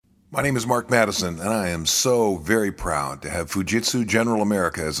My name is Mark Madison, and I am so very proud to have Fujitsu General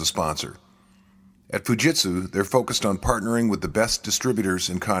America as a sponsor. At Fujitsu, they're focused on partnering with the best distributors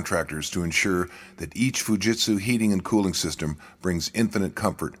and contractors to ensure that each Fujitsu heating and cooling system brings infinite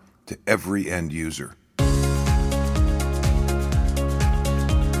comfort to every end user.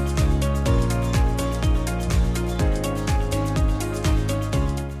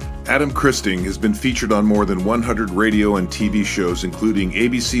 Adam Christing has been featured on more than 100 radio and TV shows, including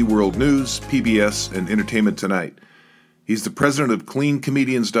ABC World News, PBS, and Entertainment Tonight. He's the president of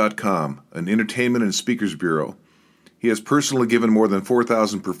CleanComedians.com, an entertainment and speakers bureau. He has personally given more than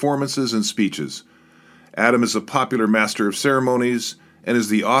 4,000 performances and speeches. Adam is a popular master of ceremonies and is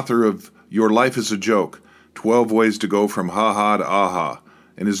the author of Your Life is a Joke, 12 Ways to Go from Ha-Ha to Aha.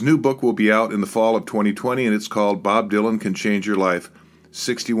 And his new book will be out in the fall of 2020, and it's called Bob Dylan Can Change Your Life,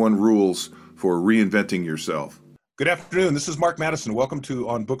 61 Rules for Reinventing Yourself. Good afternoon. This is Mark Madison. Welcome to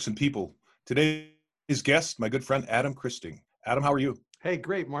On Books and People. Today's guest, my good friend, Adam Christing. Adam, how are you? Hey,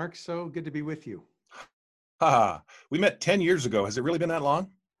 great, Mark. So good to be with you. We met 10 years ago. Has it really been that long?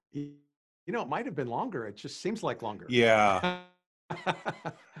 You know, it might have been longer. It just seems like longer. Yeah.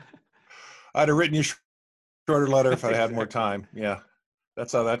 I'd have written you a shorter letter if I had more time. Yeah,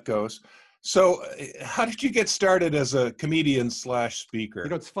 that's how that goes. So how did you get started as a comedian / speaker? You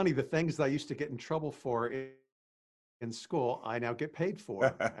know, it's funny, the things that I used to get in trouble for in school, I now get paid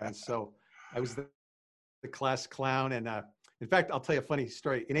for. And so I was the class clown. And in fact, I'll tell you a funny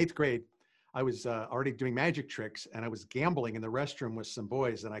story. In 8th grade, I was already doing magic tricks, and I was gambling in the restroom with some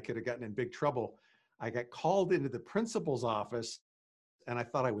boys, and I could have gotten in big trouble. I got called into the principal's office, and I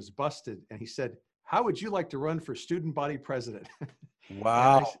thought I was busted. And he said, "How would you like to run for student body president?"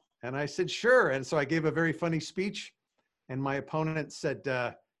 Wow. And I said, "Sure." And so I gave a very funny speech, and my opponent said,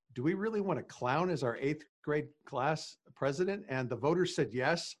 "Do we really want a clown as our 8th grade class president?" And the voters said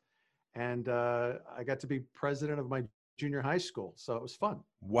yes. And I got to be president of my junior high school. So it was fun.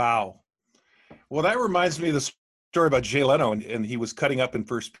 Wow. Well, that reminds me of the story about Jay Leno, and he was cutting up in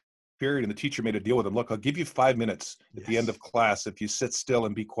first period, and the teacher made a deal with him. Look, I'll give you 5 minutes at the end of class if you sit still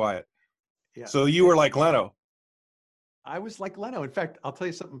and be quiet. Yeah. So you were like Leno. I was like Leno. In fact, I'll tell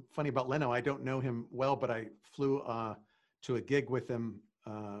you something funny about Leno. I don't know him well, but I flew to a gig with him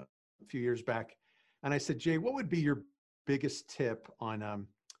a few years back. And I said, "Jay, what would be your biggest tip on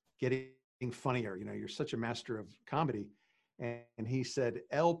getting funnier? You know, you're such a master of comedy." And he said,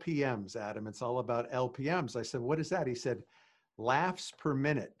 "LPMs, Adam. It's all about LPMs." I said, "What is that?" He said, "Laughs per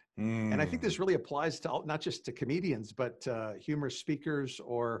minute." And I think this really applies to not just to comedians, but humorous speakers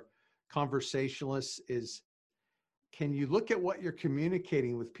or conversationalists. Is, can you look at what you're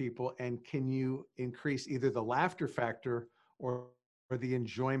communicating with people, and can you increase either the laughter factor or the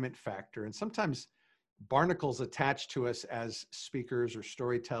enjoyment factor? And sometimes barnacles attached to us as speakers or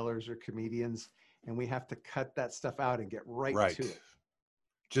storytellers or comedians, and we have to cut that stuff out and get right to it.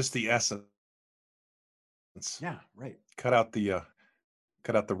 Just the essence. Yeah, right. Cut out the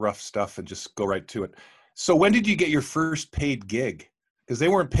rough stuff and just go right to it. So when did you get your first paid gig? Because they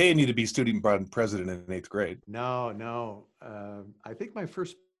weren't paying you to be student body president in 8th grade. No. I think my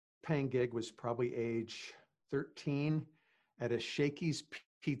first paying gig was probably age 13 at a Shakey's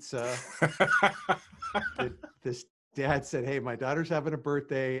Pizza. This dad said, "Hey, my daughter's having a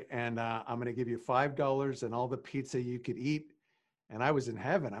birthday, and I'm going to give you $5 and all the pizza you could eat." And I was in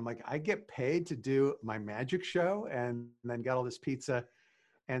heaven. I'm like, I get paid to do my magic show, and then got all this pizza.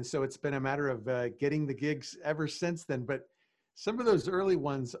 And so it's been a matter of getting the gigs ever since then. But some of those early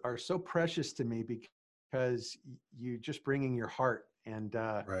ones are so precious to me because you just bringing your heart. And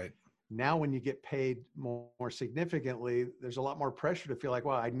right. Now when you get paid more significantly, there's a lot more pressure to feel like,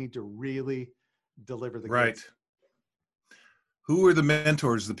 wow, I need to really deliver the goods. Who were the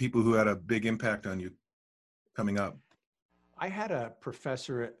mentors, the people who had a big impact on you coming up? I had a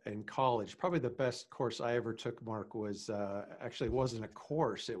professor in college. Probably the best course I ever took, Mark, was actually, it wasn't a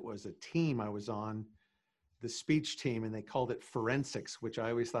course. It was a team I was on, the speech team, and they called it forensics, which I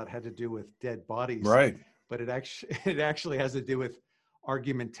always thought had to do with dead bodies. Right. But it actually has to do with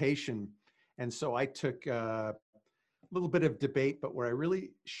argumentation. And so I took a little bit of debate, but where I really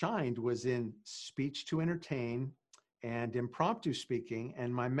shined was in speech to entertain and impromptu speaking.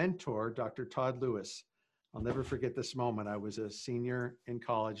 And my mentor, Dr. Todd Lewis, I'll never forget this moment. I was a senior in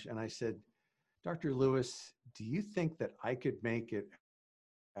college, and I said, "Dr. Lewis, do you think that I could make it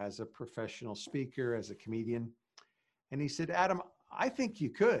as a professional speaker, as a comedian?" And he said, "Adam, I think you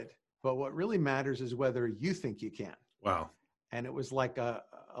could, but what really matters is whether you think you can." Wow. And it was like a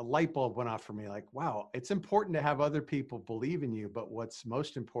light bulb went off for me. Like, wow, it's important to have other people believe in you, but what's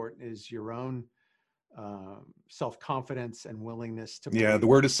most important is your own self-confidence and willingness to Yeah, believe. the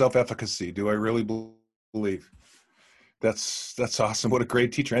word is self-efficacy. Do I really believe? That's awesome. What a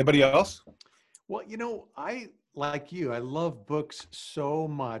great teacher. Anybody else? Well, I, like you, I love books so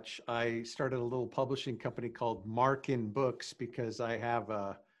much. I started a little publishing company called Markin Books because I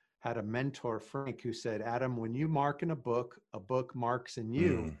had a mentor, Frank, who said, Adam, when you mark in a book marks in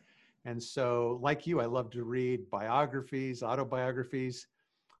you. Mm. And so, like you, I love to read biographies, autobiographies.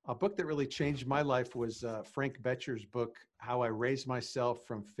 A book that really changed my life was Frank Bettger's book, How I Raised Myself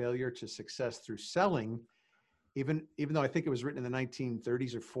from Failure to Success Through Selling. Even though I think it was written in the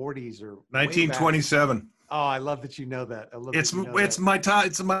 1930s or 40s or way back. 1927. Oh, I love that you know that. I love It's that you know it's that. my top.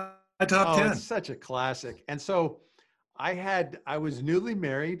 It's my top Oh, 10. it's such a classic. And so I was newly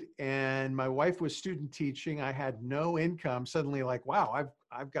married and my wife was student teaching. I had no income. Suddenly, like, wow,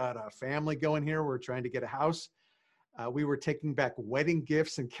 I've got a family going here. We're trying to get a house. We were taking back wedding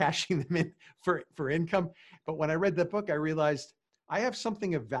gifts and cashing them in for income. But when I read that book, I realized I have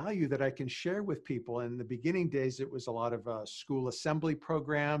something of value that I can share with people. And in the beginning days, it was a lot of school assembly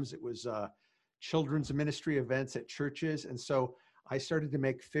programs. It was children's ministry events at churches. And so I started to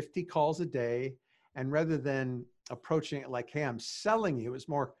make 50 calls a day. And rather than approaching it like, hey, I'm selling you, it was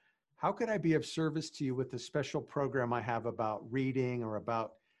more, how could I be of service to you with the special program I have about reading or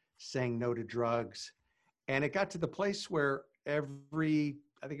about saying no to drugs? And it got to the place where I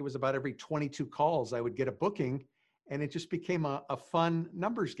think it was about every 22 calls, I would get a booking, and it just became a fun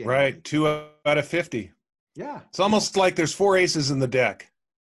numbers game. Right. 2 out of 50. Yeah. It's almost like there's 4 aces in the deck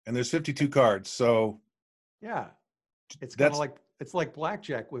and there's 52 cards. So yeah. It's kind that's, of like, it's like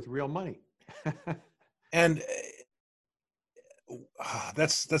blackjack with real money. and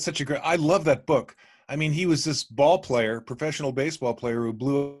that's such a great, I love that book. I mean, he was this professional baseball player who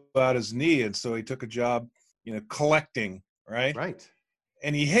blew out his knee. And so he took a job, collecting, right? Right.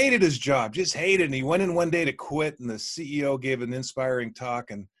 And he hated his job, just hated it. And he went in one day to quit, and the CEO gave an inspiring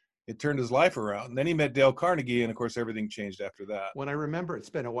talk, and it turned his life around. And then he met Dale Carnegie, and of course, everything changed after that. When I remember, it's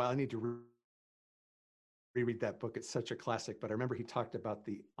been a while, I need to reread that book. It's such a classic, but I remember he talked about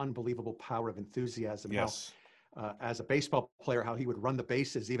the unbelievable power of enthusiasm. Yes. How, as a baseball player, how he would run the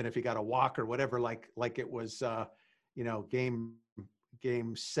bases, even if he got a walk or whatever, like it was,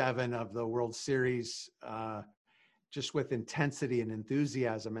 game 7 of the World Series, just with intensity and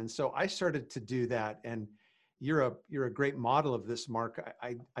enthusiasm. And so I started to do that. And you're a great model of this, Mark.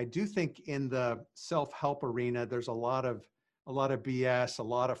 I do think in the self-help arena, there's a lot of BS, a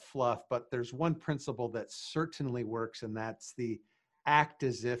lot of fluff, but there's one principle that certainly works, and that's the act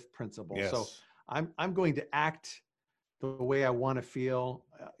as if principle. Yes. So I'm going to act the way I want to feel,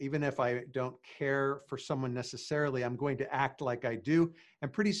 even if I don't care for someone necessarily. I'm going to act like I do,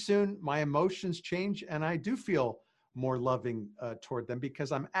 and pretty soon my emotions change, and I do feel more loving toward them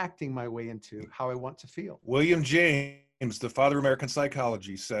because I'm acting my way into how I want to feel. William James, the father of American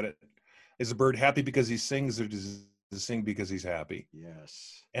psychology, said it. Is a bird happy because he sings, or does he sing because he's happy?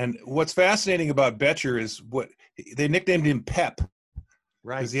 Yes. And what's fascinating about Bettger is what they nicknamed him Pep.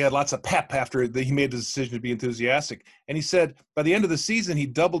 Right. Because he had lots of pep after he made the decision to be enthusiastic. And he said by the end of the season, he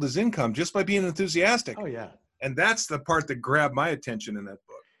doubled his income just by being enthusiastic. Oh, yeah. And that's the part that grabbed my attention in that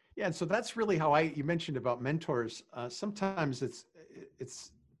book. Yeah, and so that's really how you mentioned about mentors. Sometimes it's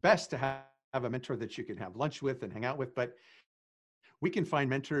best to have a mentor that you can have lunch with and hang out with, but we can find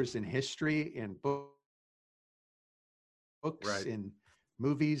mentors in history, in books, right, in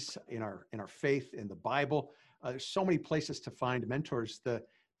movies, in our faith, in the Bible. There's so many places to find mentors. The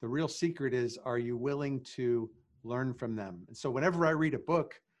real secret is, are you willing to learn from them? And so whenever I read a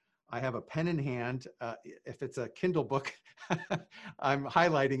book, I have a pen in hand. If it's a Kindle book, I'm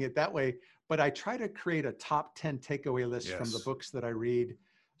highlighting it that way. But I try to create a top 10 takeaway list yes, from the books that I read,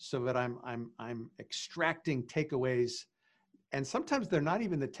 so that I'm extracting takeaways. And sometimes they're not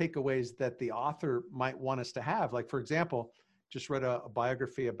even the takeaways that the author might want us to have. Like, for example, just read a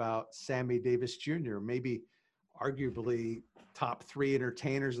biography about Sammy Davis Jr., maybe arguably top 3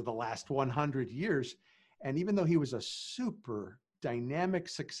 entertainers of the last 100 years. And even though he was a super dynamic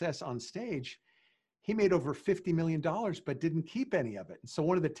success on stage, he made over $50 million, but didn't keep any of it. And so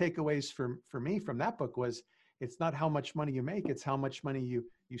one of the takeaways for me from that book was, it's not how much money you make, it's how much money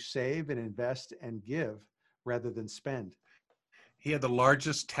you save and invest and give rather than spend. He had the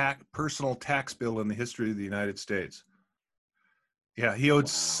largest personal tax bill in the history of the United States. Yeah, he owed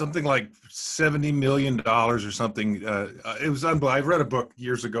something like $70 million or something. It was unbelievable. I read a book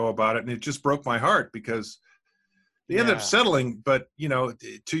years ago about it, and it just broke my heart because they ended up settling. But,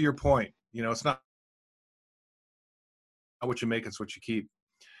 to your point, it's not what you make, it's what you keep.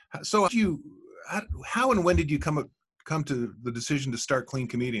 So how and when did you come to the decision to start Clean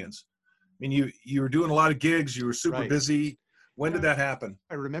Comedians? mean, you were doing a lot of gigs. You were super Right. busy. When did that happen?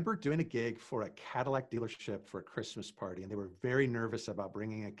 I remember doing a gig for a Cadillac dealership for a Christmas party, and they were very nervous about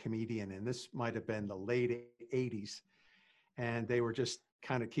bringing a comedian in. This might have been the late 80s. And they were just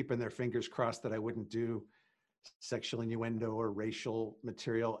kind of keeping their fingers crossed that I wouldn't do sexual innuendo or racial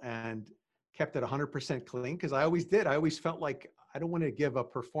material, and kept it 100% clean, because I always did. I always felt like I don't want to give a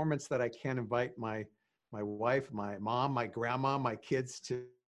performance that I can't invite my wife, my mom, my grandma, my kids to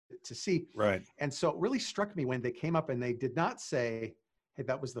see. Right. And so it really struck me when they came up and they did not say, "Hey,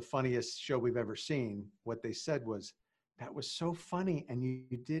 that was the funniest show we've ever seen." What they said was, "That was so funny, and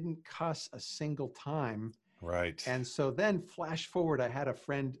you didn't cuss a single time." Right. And so then flash forward, I had a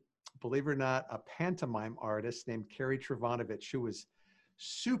friend, believe it or not, a pantomime artist named Kerry Travanovich, who was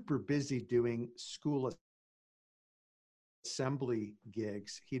super busy doing school assembly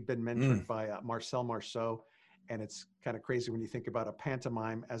gigs. He'd been mentored by Marcel Marceau. And it's kind of crazy when you think about a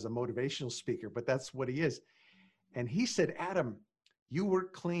pantomime as a motivational speaker, but that's what he is. And he said, "Adam, you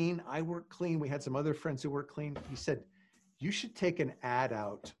work clean. I work clean. We had some other friends who work clean." He said, "You should take an ad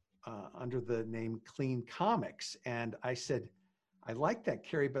out under the name Clean Comics." And I said, "I like that,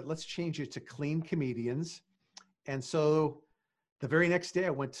 Kerry, but let's change it to Clean Comedians." And so the very next day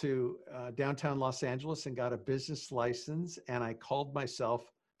I went to downtown Los Angeles and got a business license, and I called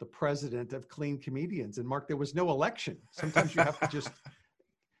myself the president of Clean Comedians. And Mark, there was no election. Sometimes you have to just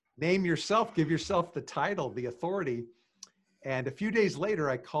name yourself, give yourself the title, the authority. And a few days later,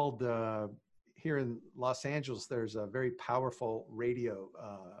 I called here in Los Angeles, there's a very powerful radio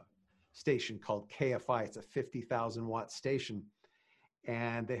station called KFI. It's a 50,000 watt station.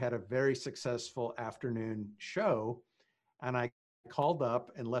 And they had a very successful afternoon show. And I called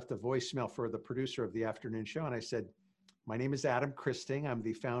up and left a voicemail for the producer of the afternoon show. And I said, "My name is Adam Christing. I'm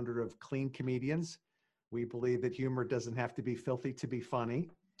the founder of Clean Comedians. We believe that humor doesn't have to be filthy to be funny.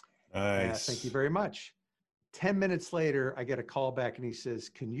 Nice. Thank you very much." 10 minutes later, I get a call back and he says,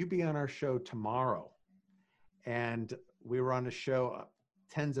 "Can you be on our show tomorrow?" And we were on a show,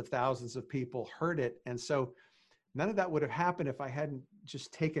 tens of thousands of people heard it. And so none of that would have happened if I hadn't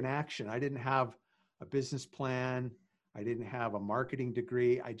just taken action. I didn't have a business plan. I didn't have a marketing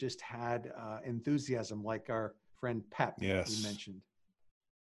degree. I just had enthusiasm, like our friend Pep, Yes. you mentioned.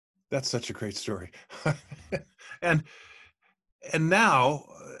 That's such a great story. and now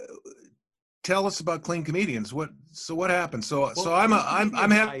tell us about Clean Comedians. What happened? So I'm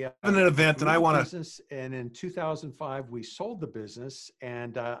having an event and I want to. And in 2005, we sold the business,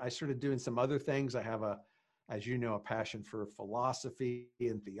 and I started doing some other things. I have as you know, a passion for philosophy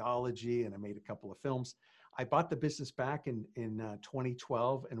and theology, and I made a couple of films. I bought the business back in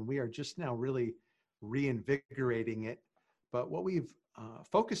 2012, and we are just now really reinvigorating it. But what we've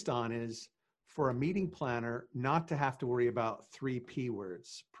focused on is for a meeting planner not to have to worry about 3 P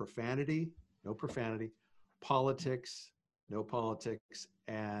words: profanity, no profanity; politics, no politics;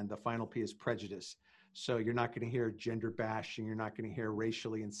 and the final P is prejudice. So you're not going to hear gender bashing. You're not going to hear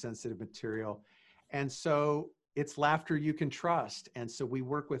racially insensitive material. And so it's laughter you can trust. And so we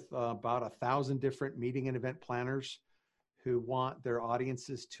work with about 1,000 different meeting and event planners who want their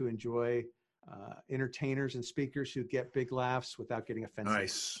audiences to enjoy entertainers and speakers who get big laughs without getting offensive.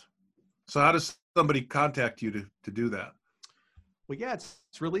 Nice. So how does somebody contact you to do that? Well, yeah,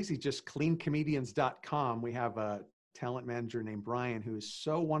 it's real easy. Just cleancomedians.com. We have a talent manager named Brian who is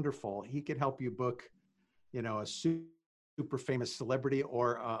so wonderful. He could help you book, a super famous celebrity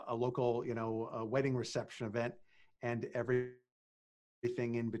or a local, a wedding reception event and everything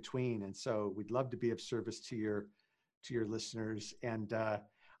in between. And so we'd love to be of service to your listeners. And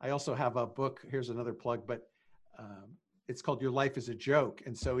I also have a book. Here's another plug, but it's called Your Life is a Joke.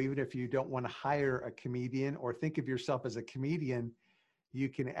 And so even if you don't want to hire a comedian or think of yourself as a comedian, you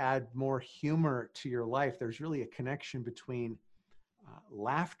can add more humor to your life. There's really a connection between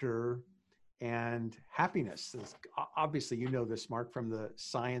laughter and happiness. Obviously, you know this, Mark, from the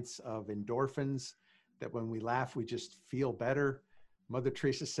science of endorphins, that when we laugh, we just feel better. Mother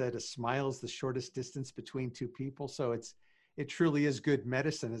Teresa said, "A smile is the shortest distance between 2 people." So it truly is good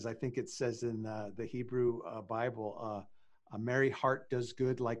medicine, as I think it says in the Hebrew Bible. A merry heart does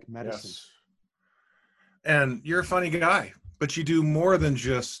good like medicine. Yes. And you're a funny guy, but you do more than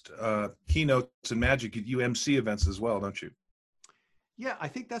just keynotes and magic. You MC events as well, don't you? Yeah, I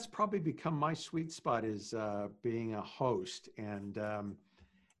think that's probably become my sweet spot, is being a host. And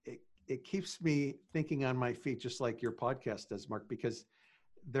it keeps me thinking on my feet, just like your podcast does, Mark, because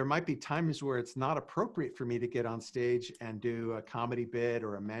there might be times where it's not appropriate for me to get on stage and do a comedy bit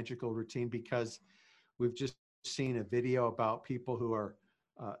or a magical routine, because we've just seen a video about people who are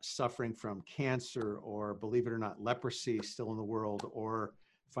suffering from cancer, or, believe it or not, leprosy still in the world, or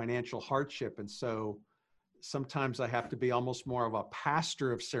financial hardship. And so sometimes I have to be almost more of a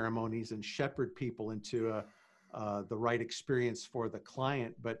pastor of ceremonies and shepherd people into the right experience for the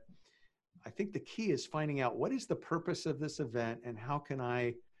client. But I think the key is finding out what is the purpose of this event and how can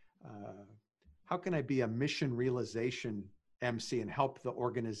I be a mission realization MC and help the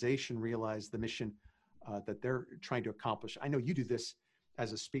organization realize the mission that they're trying to accomplish. I know you do this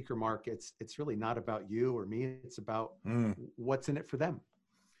as a speaker, Mark. It's really not about you or me. It's about what's in it for them.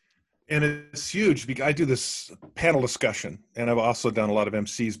 And it's huge because I do this panel discussion, and I've also done a lot of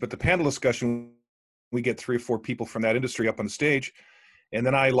MCs, but the panel discussion, we get 3 or 4 people from that industry up on the stage, and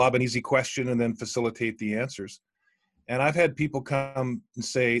then I lob an easy question and then facilitate the answers. And I've had people come and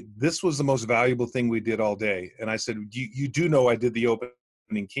say, this was the most valuable thing we did all day. And I said, you do know I did the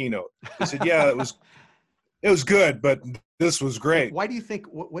opening keynote. They said, yeah, it was good, but this was great. Why do you think,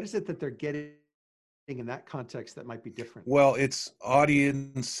 what is it that they're getting in that context that might be different? Well, it's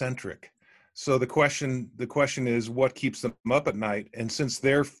audience centric. So the question is what keeps them up at night? And since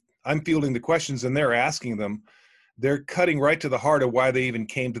I'm fielding the questions and they're asking them, they're cutting right to the heart of why they even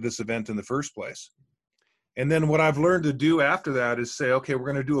came to this event in the first place. And then what I've learned to do after that is say, okay, we're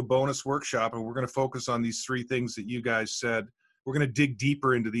going to do a bonus workshop and we're going to focus on these 3 things that you guys said. We're going to dig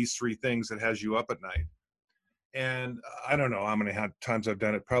deeper into these 3 things that has you up at night. And I don't know how many times I've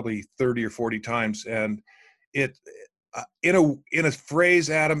done it, probably 30 or 40 times. And it, in a phrase,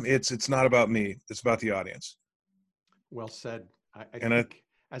 Adam, it's not about me. It's about the audience. Well said. I think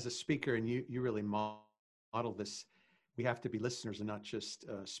as a speaker, and you really model this, we have to be listeners and not just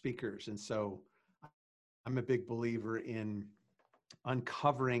speakers. And so I'm a big believer in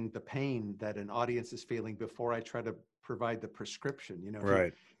uncovering the pain that an audience is feeling before I try to provide the prescription. You know,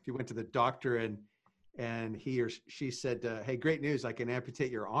 right. If you went to the doctor and he or she said, hey, great news, I can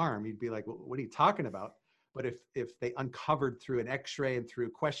amputate your arm, you'd be like, well, what are you talking about? But if they uncovered through an x-ray and through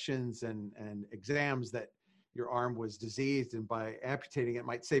questions and exams that your arm was diseased and by amputating it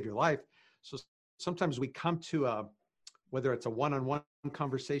might save your life. So sometimes we come to whether it's a one-on-one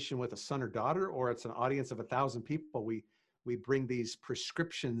conversation with a son or daughter, or it's an audience of 1,000 people, we bring these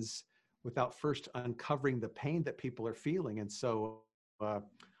prescriptions without first uncovering the pain that people are feeling. And so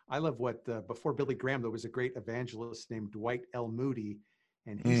I love what, before Billy Graham, there was a great evangelist named Dwight L. Moody.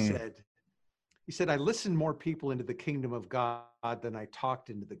 And he said, I listened more people into the kingdom of God than I talked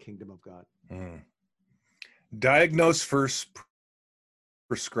into the kingdom of God. Diagnose first,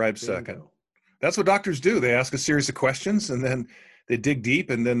 prescribe second. That's what doctors do. They ask a series of questions and then they dig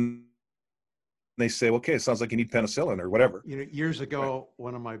deep and then they say, okay, it sounds like you need penicillin or whatever. You know, years ago,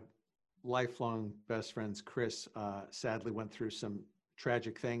 one of my lifelong best friends, Chris, sadly went through some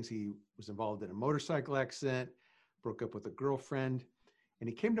tragic things. He was involved in a motorcycle accident, broke up with a girlfriend, and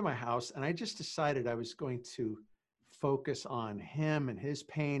he came to my house, and I just decided I was going to focus on him and his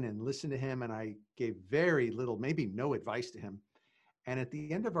pain and listen to him. And I gave very little, maybe no advice to him. And at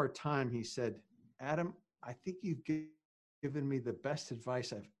the end of our time, he said, Adam, I think you've given me the best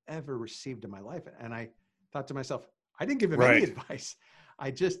advice I've ever received in my life. And I thought to myself, I didn't give him any advice.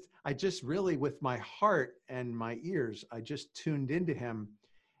 I just really, with my heart and my ears, I just tuned into him,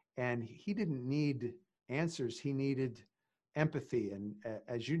 and he didn't need answers. He needed empathy. And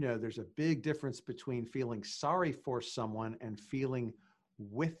as you know, there's a big difference between feeling sorry for someone and feeling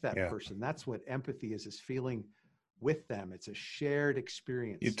with that person. That's what empathy is feeling with them. It's a shared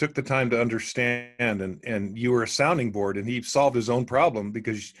experience. You took the time to understand, and you were a sounding board, and he solved his own problem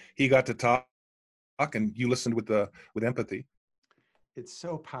because he got to talk and you listened with empathy. It's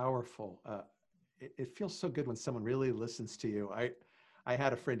so powerful. It feels so good when someone really listens to you. I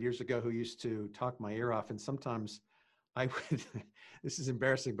had a friend years ago who used to talk my ear off, and sometimes I would, this is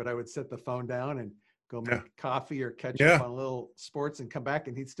embarrassing, but I would set the phone down and go make coffee or catch up on a little sports and come back,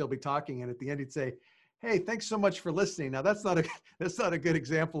 and he'd still be talking. And at the end he'd say, hey, thanks so much for listening. Now that's not a good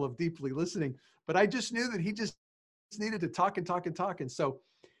example of deeply listening, but I just knew that he just needed to talk and talk and talk. And so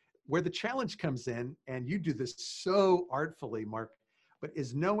where the challenge comes in, and you do this so artfully, Mark, but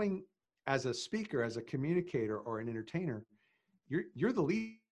is knowing as a speaker, as a communicator or an entertainer, you're the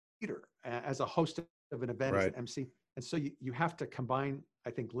leader as a host of an event, as an MC. And so you have to combine, I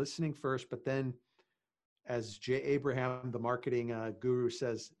think, listening first, but then as Jay Abraham, the marketing guru,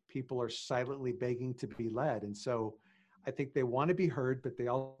 says, people are silently begging to be led. And so I think they want to be heard, but they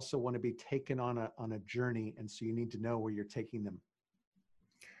also want to be taken on a journey. And so you need to know where you're taking them.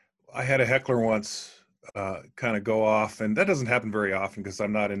 I had a heckler once kind of go off, and that doesn't happen very often because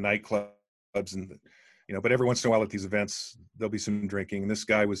I'm not in nightclubs and, but every once in a while at these events, there'll be some drinking. And this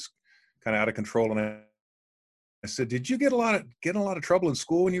guy was kind of out of control. And I said, did you get a lot of trouble in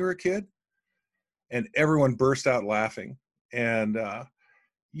school when you were a kid? And everyone burst out laughing. And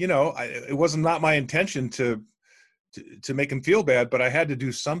it wasn't not my intention to make him feel bad, but I had to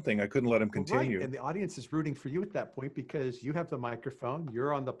do something. I couldn't let him continue. Right. And the audience is rooting for you at that point because you have the microphone,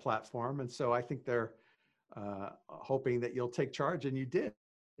 you're on the platform. And so I think they're hoping that you'll take charge, and you did.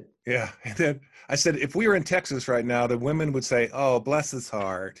 Yeah. And then I said, if we were in Texas right now, the women would say, "Oh, bless his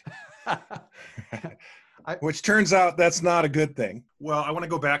heart." Which turns out that's not a good thing. Well, I want to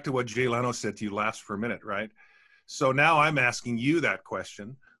go back to what Jay Leno said to you last for a minute, right? So now I'm asking you that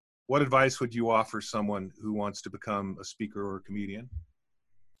question. What advice would you offer someone who wants to become a speaker or a comedian?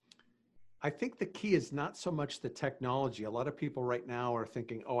 I think the key is not so much the technology. A lot of people right now are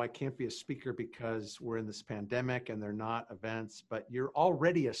thinking, oh, I can't be a speaker because we're in this pandemic and they're not events, but you're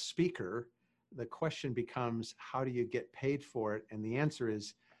already a speaker. The question becomes, how do you get paid for it? And the answer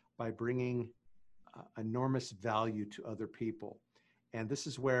is by bringing enormous value to other people. And this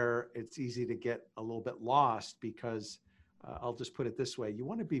is where it's easy to get a little bit lost because I'll just put it this way. You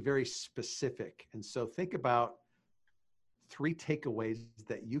want to be very specific. And so think about 3 takeaways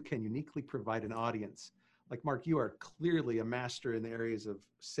that you can uniquely provide an audience. Like Mark, you are clearly a master in the areas of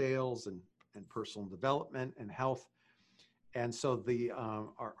sales and personal development and health. And so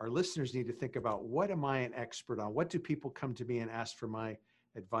our listeners need to think about, what am I an expert on? What do people come to me and ask for my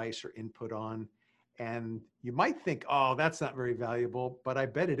advice or input on? And you might think, oh, that's not very valuable, but I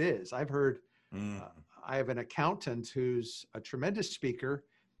bet it is. I've heard, I have an accountant who's a tremendous speaker.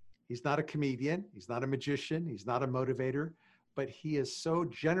 He's not a comedian. He's not a magician. He's not a motivator, but he is so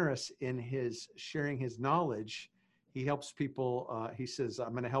generous in his sharing his knowledge. He helps people. He says,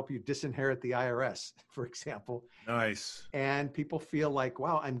 I'm going to help you disinherit the IRS, for example. Nice. And people feel like,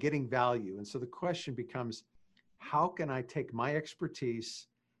 wow, I'm getting value. And so the question becomes, how can I take my expertise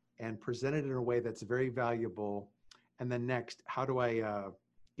and present it in a way that's very valuable? And then next, how do I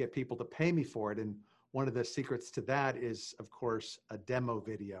get people to pay me for it? And one of the secrets to that is, of course, a demo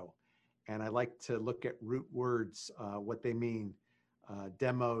video. And I like to look at root words, what they mean.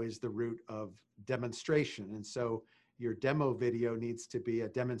 Demo is the root of demonstration. And so your demo video needs to be a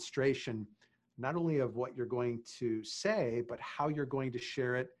demonstration, not only of what you're going to say, but how you're going to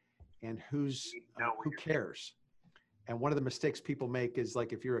share it and who cares. And one of the mistakes people make is,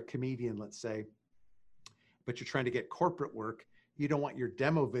 like, if you're a comedian, let's say, but you're trying to get corporate work, you don't want your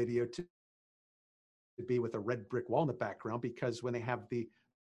demo video to be with a red brick wall in the background, because when they have the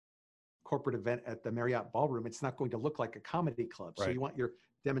corporate event at the Marriott Ballroom, it's not going to look like a comedy club. Right. So you want your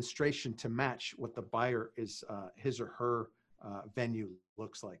demonstration to match what the buyer is, his or her venue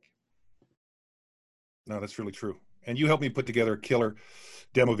looks like. No, that's really true. And you helped me put together a killer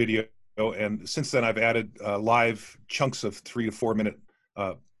demo video. And since then, I've added live chunks of 3 to 4 minute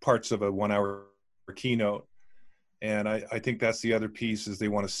parts of a 1 hour keynote. And I think that's the other piece, is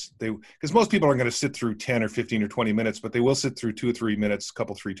because most people aren't going to sit through 10 or 15 or 20 minutes, but they will sit through 2 or 3 minutes, a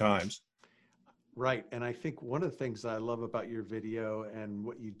couple, 3 times. Right. And I think one of the things I love about your video and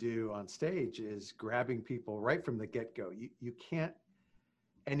what you do on stage is grabbing people right from the get-go. You can't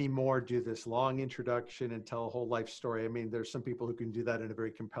anymore do this long introduction and tell a whole life story. I mean, there's some people who can do that in a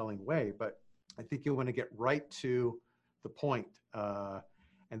very compelling way, but I think you want to get right to the point.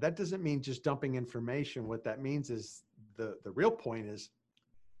 And that doesn't mean just dumping information. What that means is the real point is,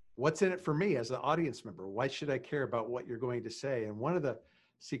 what's in it for me as an audience member? Why should I care about what you're going to say? And one of the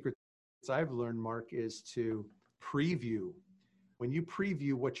secrets I've learned, Mark, is to preview. When you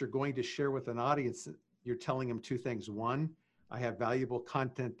preview what you're going to share with an audience, you're telling them 2 things. 1, I have valuable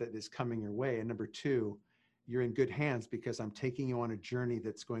content that is coming your way. And number 2, you're in good hands because I'm taking you on a journey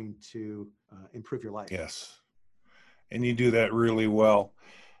that's going to improve your life. Yes. And you do that really well.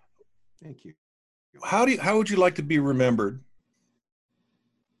 Thank you. How would you like to be remembered?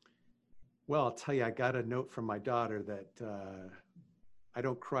 Well, I'll tell you, I got a note from my daughter that I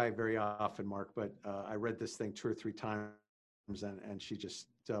don't cry very often, Mark, but I read this thing 2 or 3 times, and she just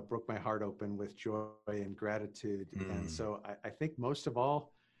broke my heart open with joy and gratitude. And so I think most of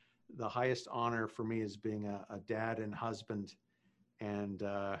all, the highest honor for me is being a dad and husband. And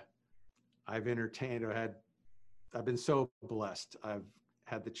I've been so blessed. I've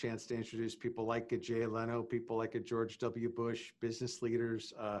had the chance to introduce people like a Jay Leno, people like a George W. Bush, business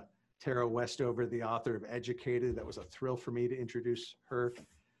leaders, Tara Westover, the author of Educated. That was a thrill for me to introduce her.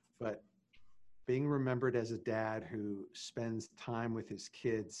 But being remembered as a dad who spends time with his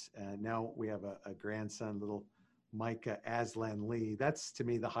kids, and now we have a grandson, little Micah Aslan Lee. That's, to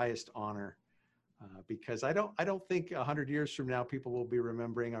me, the highest honor, because I don't think 100 years from now people will be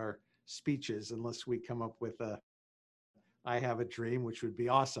remembering our speeches unless we come up with I have a dream, which would be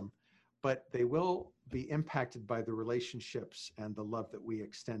awesome. But they will be impacted by the relationships and the love that we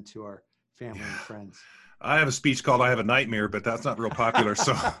extend to our family and friends. I have a speech called I Have a Nightmare, but that's not real popular.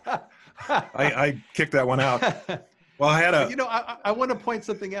 So I kicked that one out. Well, I had I want to point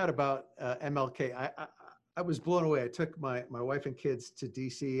something out about MLK. I was blown away. I took my wife and kids to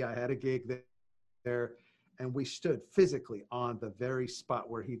DC. I had a gig there, and we stood physically on the very spot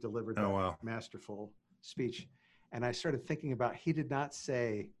where he delivered that masterful speech. And I started thinking about, he did not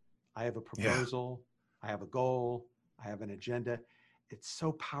say, I have a proposal, I have a goal, I have an agenda. It's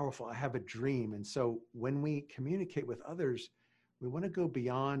so powerful. I have a dream. And so when we communicate with others, we want to go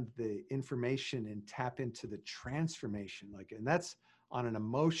beyond the information and tap into the transformation. And that's on an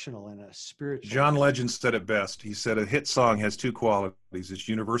emotional and a spiritual. John Legend said it best. He said a hit song has two qualities. It's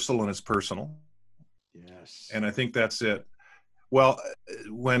universal and it's personal. Yes. And I think that's it. Well,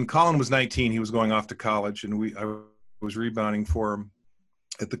 when Colin was 19, he was going off to college, and I was rebounding for him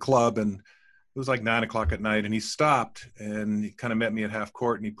at the club, and it was like 9 o'clock at night, and he stopped and he kind of met me at half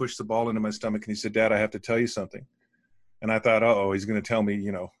court, and he pushed the ball into my stomach and he said, Dad, I have to tell you something. And I thought, he's going to tell me,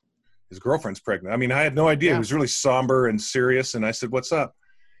 his girlfriend's pregnant. I mean, I had no idea. He was really somber and serious. And I said, what's up?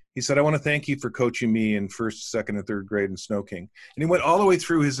 He said, I want to thank you for coaching me in first, second, and third grade in Snow King. And he went all the way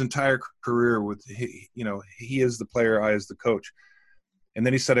through his entire career with, he is the player, I is the coach. And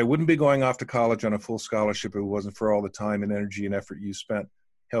then he said, I wouldn't be going off to college on a full scholarship if it wasn't for all the time and energy and effort you spent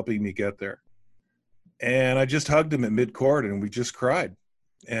helping me get there. And I just hugged him at mid-court, and we just cried.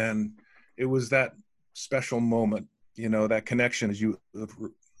 And it was that special moment, that connection, as you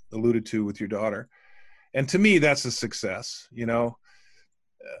alluded to with your daughter. And to me, that's a success,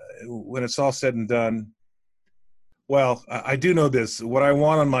 when it's all said and done. Well, I do know this. What I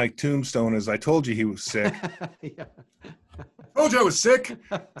want on my tombstone is, I told you he was sick. Yeah. Told you I was sick.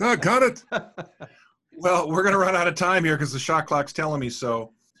 Got it. Well, we're going to run out of time here because the shot clock's telling me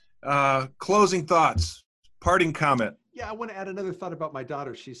so. Closing thoughts, parting comment. Yeah, I want to add another thought about my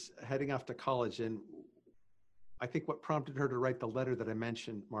daughter. She's heading off to college, and I think what prompted her to write the letter that I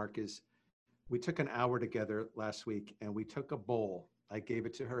mentioned, Mark, is we took an hour together last week, and we took a bowl. I gave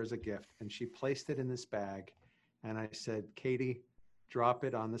it to her as a gift, and she placed it in this bag, and I said, Katie, drop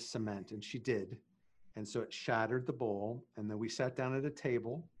it on the cement, and she did. And so it shattered the bowl, and then we sat down at a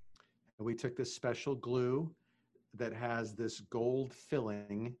table, and we took this special glue that has this gold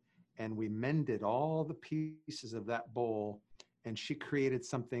filling, and we mended all the pieces of that bowl, and she created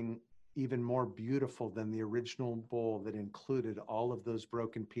something even more beautiful than the original bowl that included all of those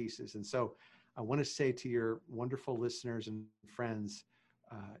broken pieces. And so I want to say to your wonderful listeners and friends,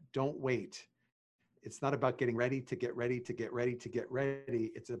 don't wait. It's not about getting ready to get ready to get ready to get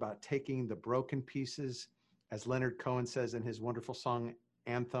ready. It's about taking the broken pieces, as Leonard Cohen says in his wonderful song,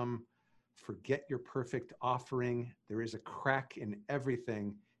 Anthem, forget your perfect offering. There is a crack in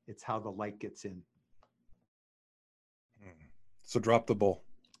everything. It's how the light gets in. So drop the bowl.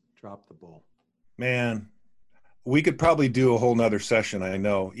 Drop the bowl. Man, we could probably do a whole nother session, I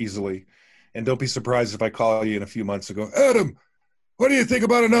know, easily. And don't be surprised if I call you in a few months and go, Adam, what do you think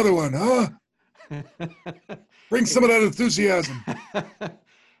about another one, huh? Bring some of that enthusiasm.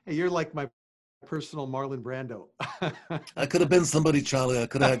 Hey, you're like my personal Marlon Brando. I could have been somebody, Charlie. I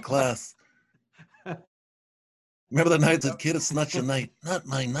could have had class. Remember the night that kid, it's not your night. Not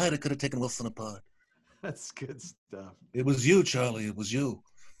my night. I could have taken Wilson apart. That's good stuff. It was you, Charlie. It was you.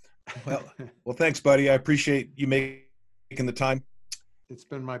 Well, thanks, buddy. I appreciate you making the time. It's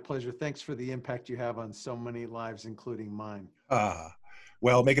been my pleasure. Thanks for the impact you have on so many lives, including mine.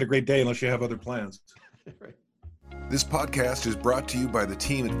 Well, make it a great day unless you have other plans. Right. This podcast is brought to you by the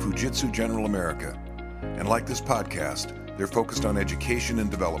team at Fujitsu General America. And like this podcast, they're focused on education and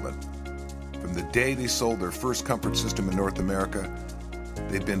development. From the day they sold their first comfort system in North America,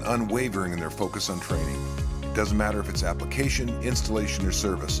 they've been unwavering in their focus on training. It doesn't matter if it's application, installation, or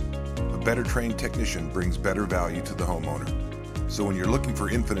service. A better trained technician brings better value to the homeowner. So when you're looking for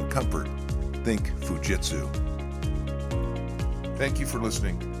infinite comfort, think Fujitsu. Thank you for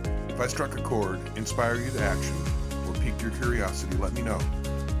listening. If I struck a chord, inspire you to action, or piqued your curiosity, let me know.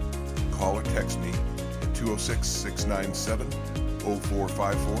 Call or text me at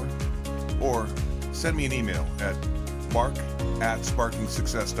 206-697-0454, or send me an email at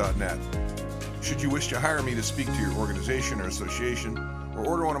mark@sparkingsuccess.net. Should you wish to hire me to speak to your organization or association, or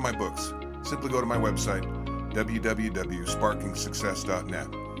order one of my books, simply go to my website, www.sparkingsuccess.net.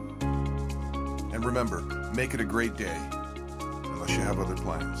 And remember, make it a great day, unless you have other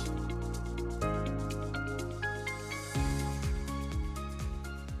plans.